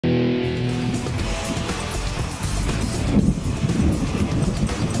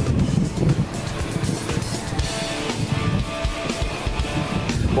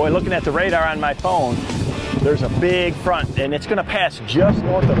Boy, looking at the radar on my phone, there's a big front, and it's going to pass just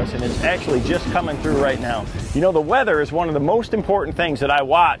north of us, and it's actually just coming through right now. You know, the weather is one of the most important things that I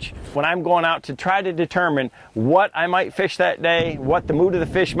watch when I'm going out to try to determine what I might fish that day, what the mood of the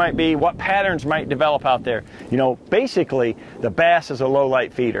fish might be, what patterns might develop out there. You know, basically, the bass is a low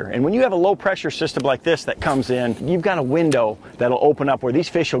light feeder, and when you have a low pressure system like this that comes in, you've got a window that'll open up where these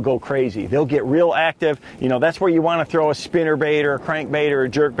fish will go crazy. They'll get real active. You know, that's where you want to throw a spinner bait or a crankbait or a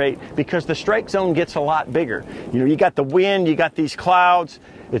jerk bait, because the strike zone gets a lot bigger. You know, you got the wind, you got these clouds,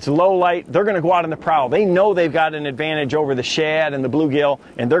 it's low light, they're going to go out on the prowl. They know they've got an advantage over the shad and the bluegill,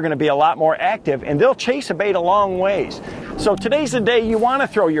 and they're going to be a lot more active, and they'll chase a bait a long ways. So today's the day you want to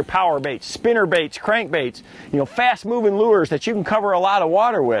throw your power baits, spinner baits, crankbaits, you know, fast moving lures that you can cover a lot of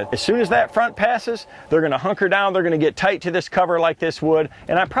water with. As soon as that front passes, they're going to hunker down, they're going to get tight to this cover like this wood,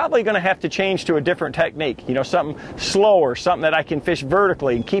 and I'm probably going to have to change to a different technique, you know, something slower, something that I can fish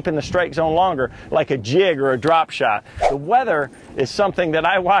vertically and keep in the strike zone longer, like a jig or a drop shot. The weather is something that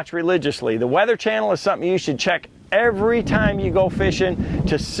I watch religiously. The Weather Channel is something you should check every time you go fishing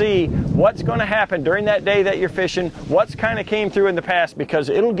to see what's going to happen during that day that you're fishing, what's kind of came through in the past, because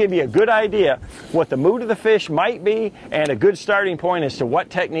it'll give you a good idea what the mood of the fish might be and a good starting point as to what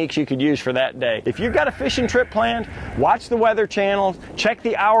techniques you could use for that day. If you've got a fishing trip planned, watch the Weather Channel, check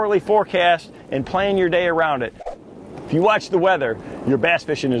the hourly forecast, and plan your day around it. If you watch the weather, your bass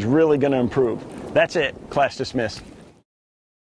fishing is really going to improve. That's it. Class dismissed.